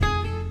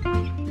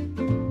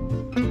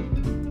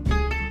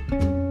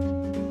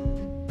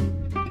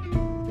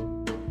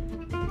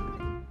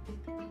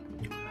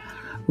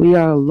We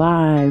are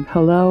live.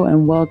 Hello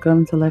and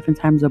welcome to Life and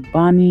Times of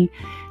Bonnie.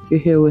 You're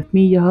here with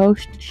me, your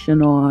host,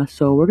 Shanoa.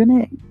 So we're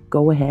going to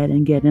go ahead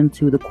and get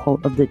into the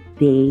quote of the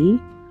day.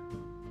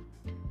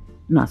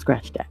 Not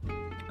scratch that.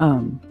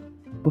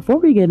 Before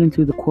we get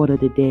into the quote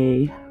of the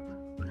day,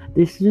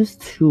 this is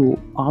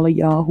to all of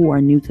y'all who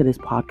are new to this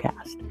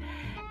podcast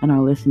and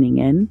are listening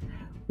in.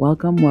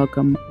 Welcome,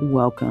 welcome,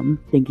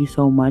 welcome. Thank you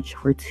so much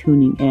for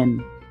tuning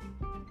in.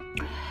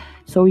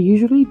 So we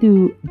usually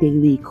do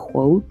daily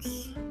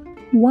quotes.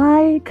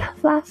 Why?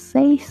 'Cause I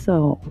say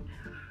so.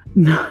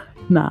 Nah.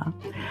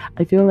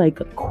 I feel like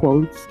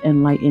quotes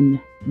enlighten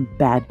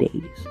bad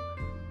days.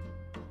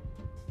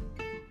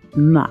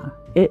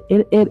 It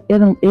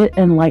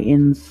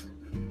enlightens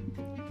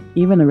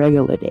even a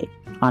regular day,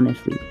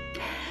 honestly.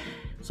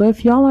 So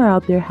if y'all are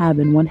out there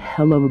having one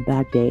hell of a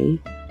bad day,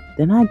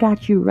 then I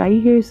got you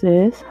right here,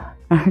 sis.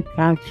 I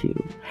got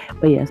you.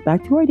 But yes,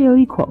 back to our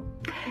daily quote.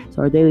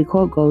 So our daily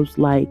quote goes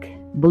like,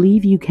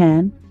 believe you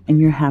can, and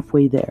you're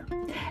halfway there.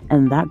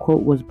 And that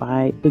quote was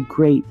by the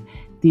great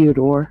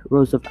Theodore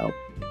Roosevelt.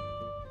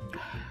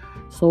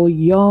 So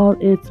y'all,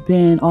 it's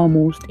been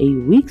almost a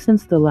week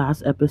since the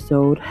last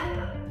episode.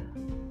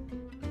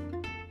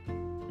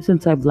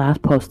 Since I've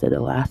last posted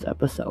the last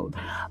episode.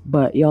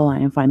 But y'all, I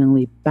am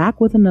finally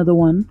back with another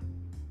one.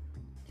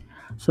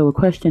 So a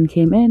question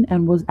came in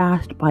and was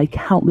asked by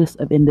countless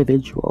of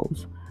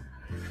individuals.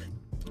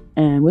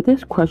 And with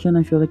this question,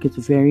 I feel like it's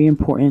very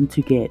important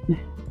to get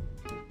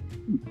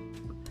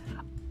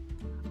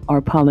our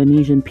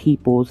Polynesian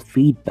people's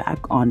feedback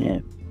on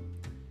it.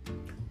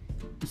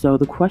 So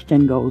the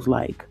question goes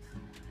like,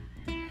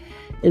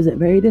 is it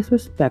very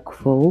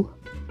disrespectful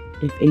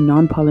if a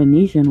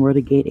non-Polynesian were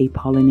to get a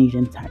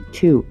Polynesian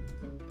tattoo?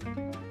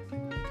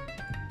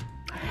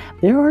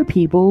 There are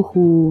people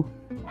who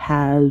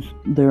has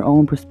their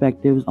own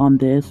perspectives on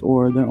this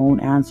or their own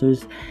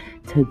answers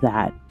to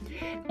that.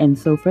 And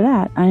so for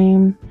that,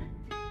 I'm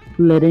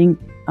letting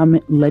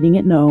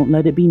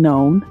it be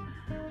known.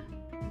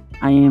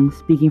 I am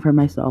speaking for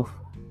myself.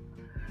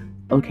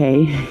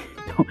 Okay?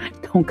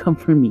 don't come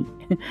for me.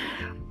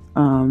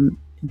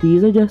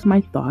 These are just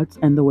my thoughts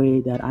and the way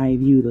that I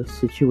view the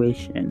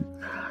situation.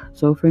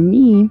 So for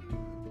me,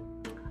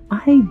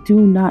 I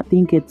do not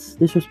think it's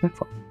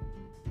disrespectful.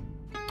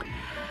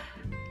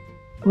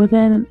 But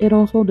then it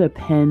also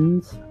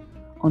depends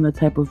on the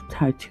type of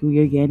tattoo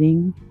you're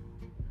getting.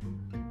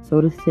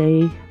 So to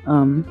say,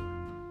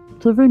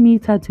 so for me,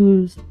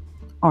 tattoos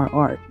are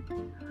art.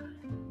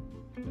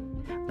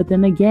 But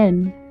then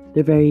again,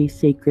 they're very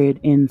sacred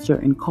in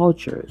certain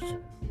cultures.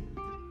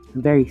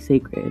 Very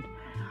sacred.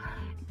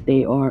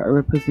 They are a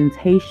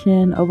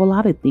representation of a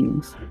lot of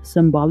things.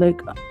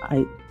 Symbolic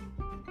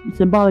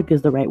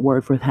is the right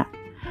word for that.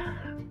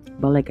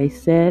 But like I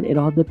said, it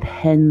all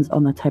depends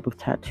on the type of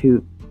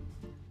tattoo.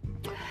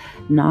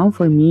 Now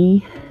for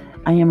me,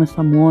 I am a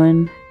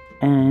Samoan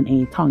and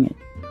a Tongan.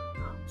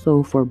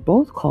 So for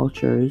both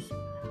cultures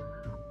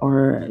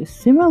are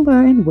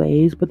similar in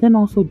ways, but then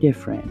also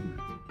different.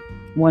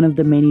 One of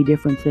the many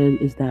differences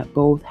is that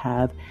both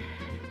have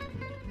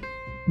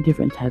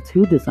different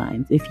tattoo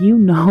designs. If you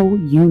know,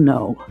 you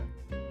know.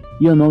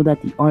 You'll know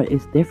that the art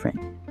is different.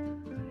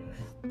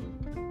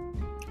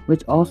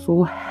 Which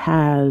also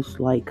has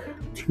like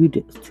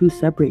two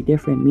separate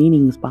different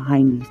meanings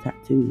behind these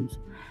tattoos.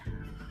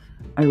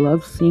 I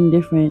love seeing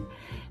different,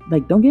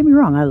 don't get me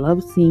wrong, I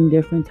love seeing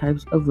different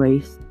types of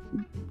race,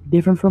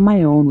 different from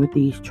my own with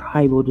these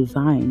tribal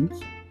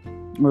designs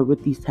or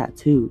with these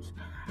tattoos.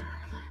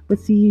 But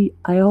see,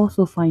 I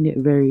also find it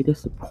very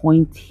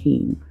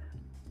disappointing.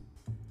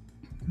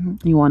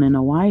 You want to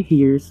know why?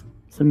 Here's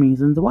some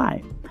reasons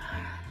why.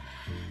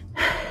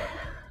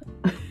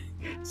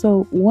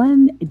 So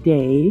one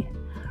day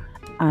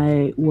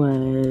I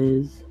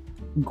was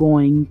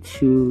going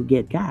to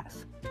get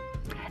gas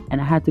and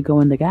I had to go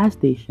in the gas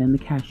station. The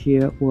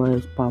cashier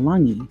was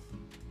Palangi.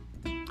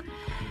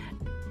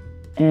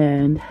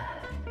 And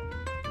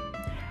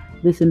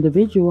this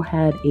individual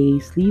had a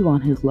sleeve on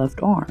his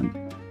left arm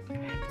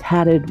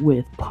tatted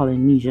with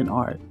Polynesian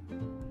art.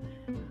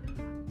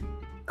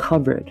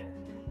 Covered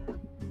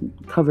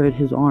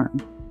his arm.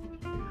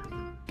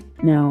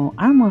 Now,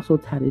 I'm also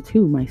tatted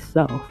too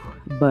myself,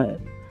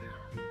 but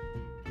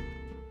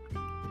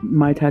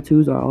my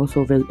tattoos are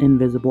also in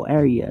visible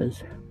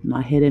areas,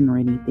 not hidden or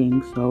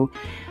anything. So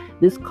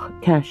this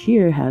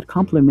cashier had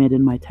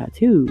complimented my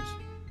tattoos.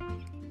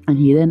 And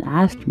he then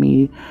asked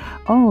me,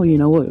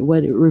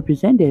 what it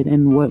represented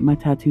and what my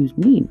tattoos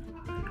mean.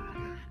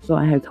 So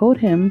I had told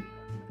him,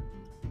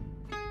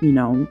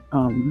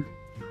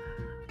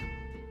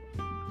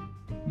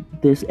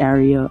 this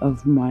area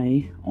of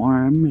my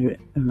arm, it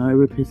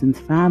represents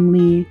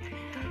family,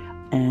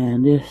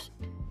 and this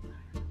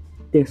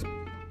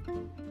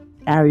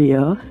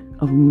area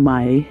of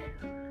my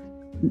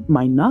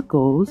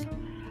knuckles,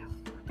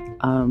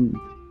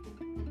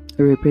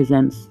 it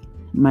represents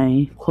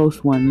my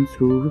close ones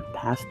who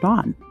passed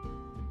on.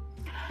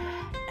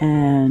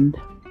 And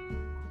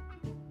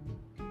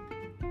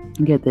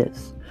get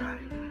this,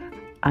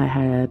 I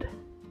had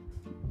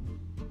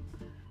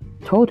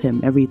told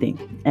him everything.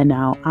 And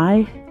now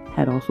I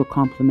had also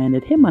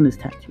complimented him on his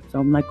tattoos. So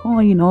I'm like, oh,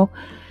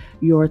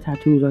 your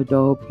tattoos are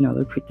dope.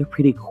 They're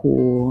pretty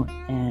cool.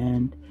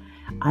 And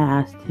I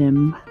asked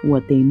him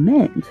what they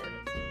meant.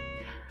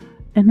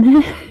 And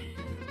then,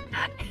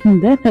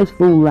 and then his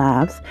fool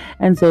laughs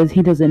and says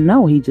he doesn't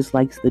know. He just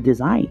likes the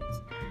designs.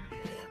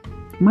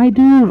 My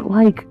dude,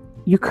 like,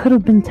 you could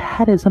have been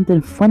tatted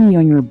something funny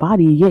on your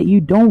body, yet you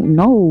don't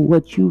know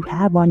what you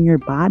have on your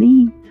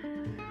body?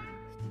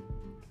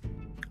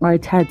 Are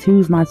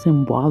tattoos not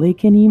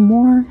symbolic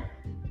anymore?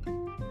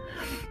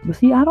 But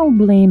see, I don't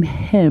blame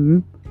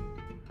him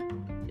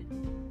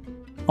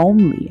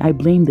only. I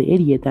blame the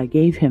idiot that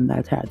gave him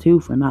that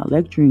tattoo for not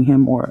lecturing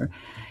him or,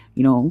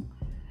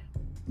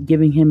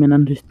 giving him an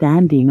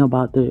understanding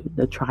about the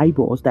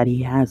tribals that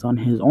he has on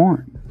his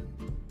arm.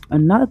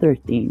 Another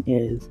thing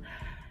is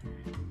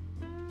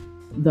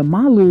the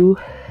Malu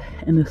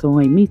and the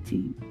Songhai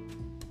Miti.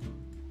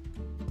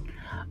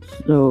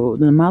 So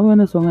the Malu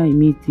and the Songhai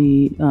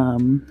Miti,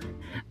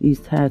 these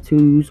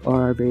tattoos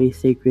are very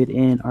sacred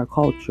in our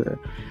culture.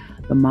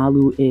 The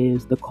Malu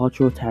is the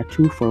cultural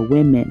tattoo for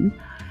women,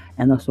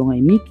 and the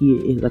Songhai Miti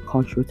is a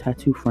cultural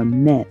tattoo for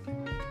men.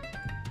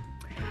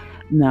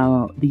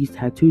 Now, these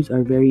tattoos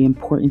are very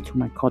important to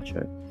my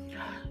culture,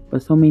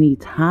 but so many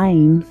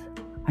times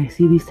I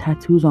see these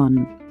tattoos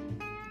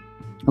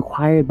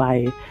acquired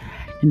by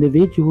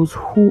individuals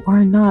who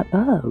are not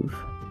of,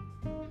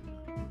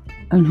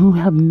 and who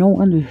have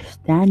no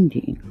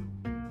understanding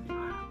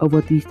of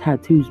what these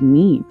tattoos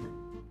mean.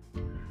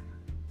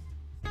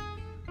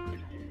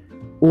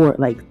 Or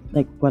like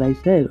what I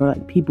said, or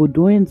like people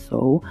doing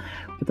so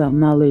without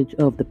knowledge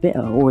of the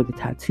be'ah or the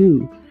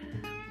tattoo.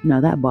 Now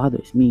that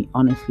bothers me,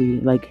 honestly.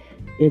 Like,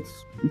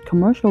 it's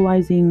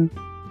commercializing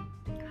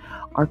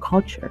our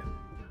culture.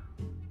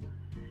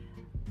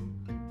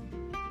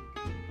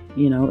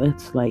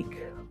 It's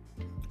like,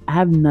 I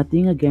have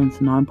nothing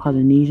against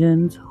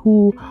non-Polynesians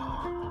who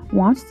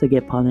wants to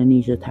get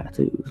Polynesia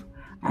tattoos.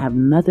 I have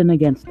nothing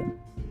against them.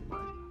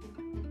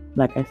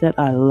 Like I said,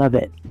 I love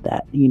it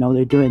that,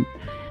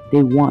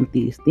 they want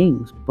these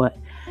things. But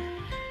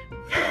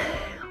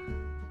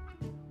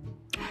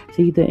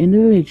see, the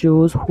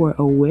individuals who are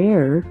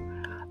aware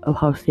of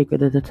how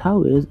sacred the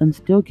tattoo is and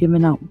still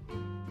giving out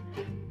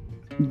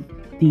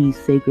these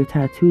sacred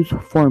tattoos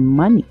for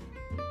money.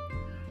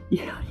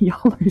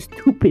 Y'all are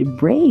stupid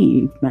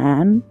brave,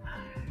 man.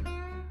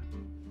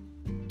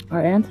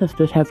 Our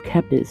ancestors have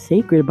kept it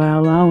sacred by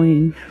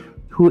allowing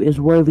who is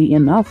worthy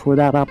enough for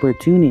that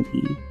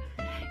opportunity.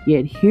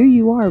 Yet here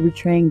you are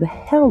betraying the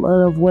hell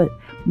out of what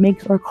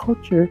makes our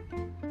culture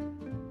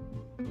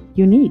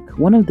unique.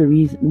 One of the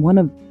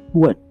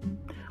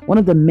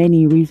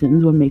many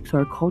reasons what makes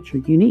our culture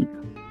unique.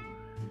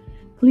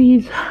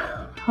 Please,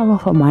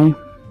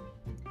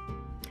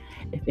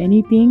 if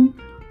anything,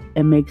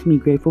 it makes me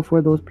grateful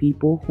for those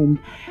people whom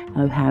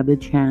have had the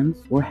chance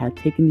or had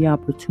taken the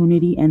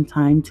opportunity and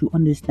time to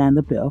understand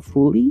the be'ah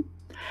fully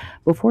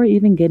before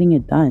even getting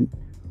it done.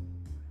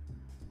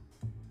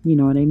 You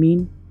know what I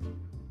mean?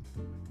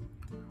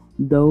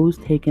 Those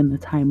taking the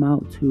time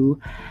out to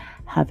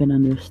have an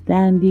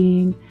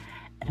understanding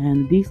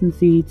and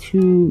decency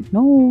to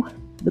know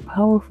the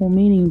powerful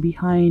meaning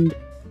behind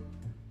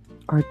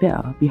our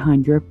be'ah,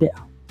 behind your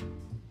be'ah,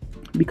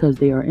 because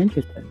they are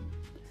interested.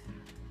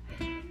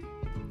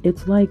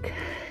 It's like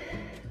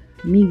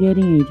me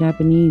getting a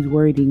Japanese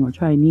wording or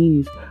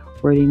Chinese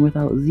wording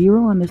without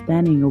zero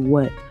understanding of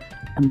what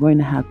I'm going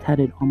to have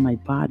tatted on my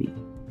body.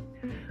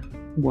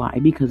 Why?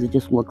 Because it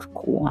just looks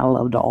cool. I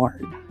love the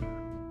art.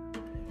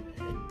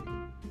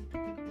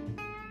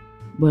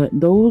 But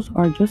those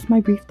are just my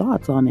brief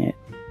thoughts on it.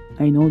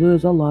 I know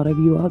there's a lot of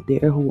you out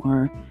there who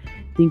are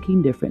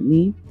thinking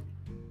differently.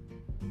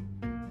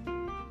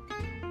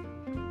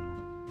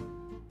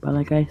 But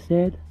like I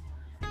said,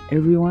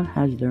 everyone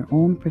has their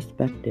own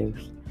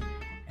perspectives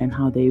and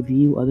how they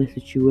view other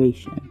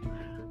situations.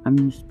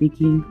 I'm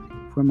speaking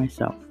for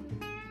myself.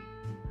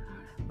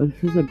 But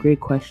this is a great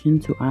question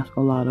to ask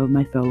a lot of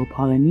my fellow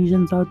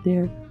Polynesians out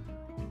there.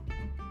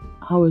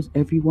 How is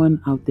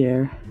everyone out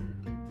there,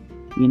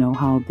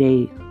 how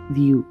they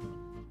view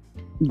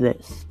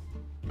this?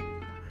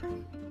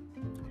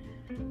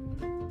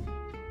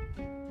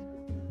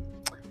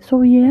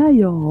 So yeah,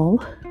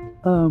 y'all.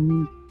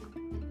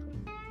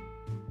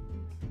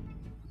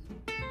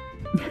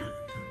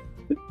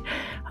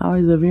 How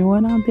is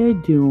everyone out there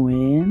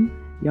doing?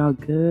 Y'all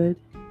good?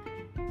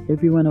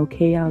 Everyone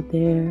okay out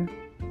there?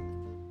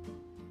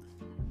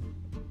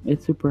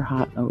 It's super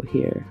hot out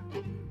here.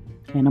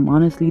 And I'm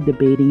honestly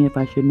debating if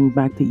I should move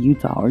back to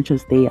Utah or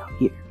just stay out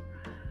here.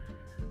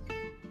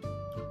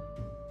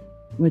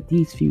 With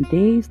these few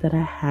days that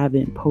I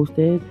haven't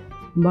posted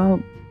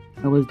about,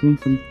 I was doing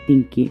some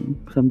thinking,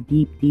 some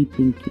deep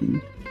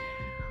thinking.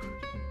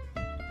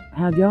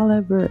 Have y'all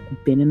ever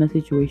been in a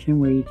situation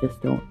where you just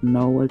don't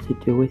know what to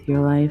do with your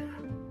life?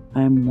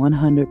 I'm a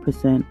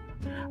 100%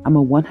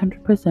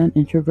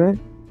 introvert.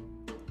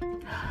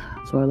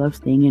 So I love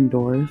staying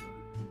indoors.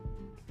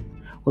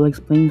 Well, it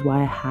explains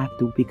why I have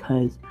to,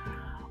 because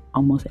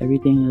almost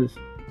everything is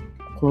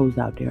closed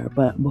out there.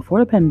 But before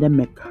the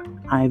pandemic,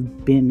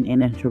 I've been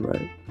an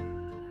introvert.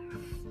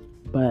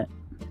 But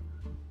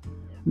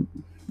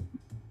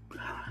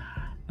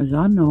as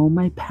y'all know,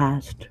 my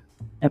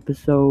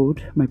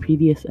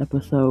previous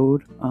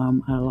episode,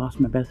 I lost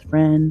my best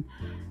friend,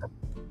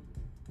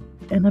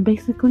 and I'm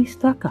basically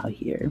stuck out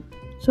here.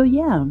 So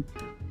yeah,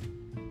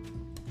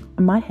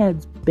 my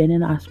head's been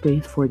in that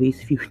space for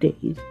these few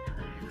days.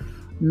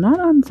 Not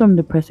on some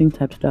depressing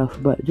type stuff,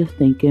 but just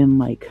thinking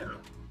like,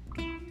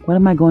 what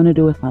am I going to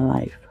do with my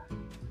life?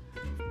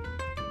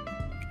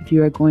 If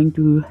you are going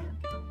through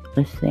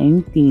the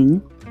same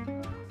thing,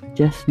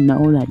 just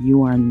know that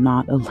you are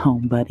not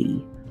alone,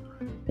 buddy.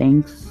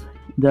 Thanks,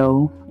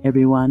 though,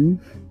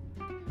 everyone,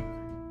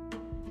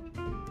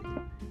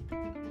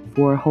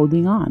 for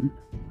holding on.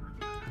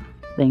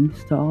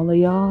 Thanks to all of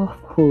y'all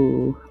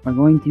who are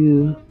going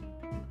through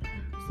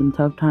some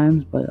tough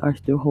times but are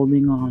still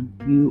holding on.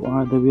 You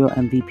are the real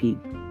MVP.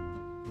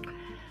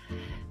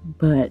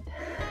 But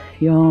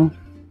y'all,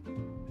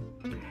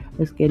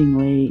 it's getting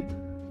late.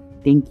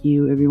 Thank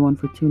you everyone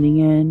for tuning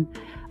in.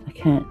 I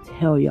can't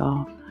tell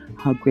y'all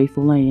how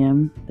grateful I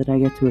am that I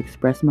get to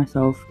express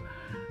myself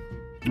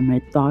and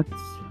my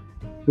thoughts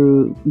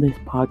through this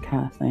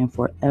podcast. I am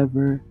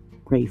forever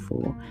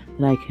grateful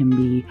that I can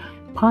be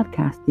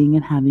podcasting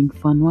and having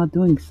fun while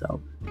doing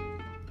so.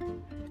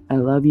 I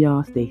love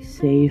y'all. Stay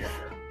safe.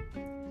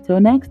 Till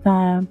next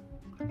time.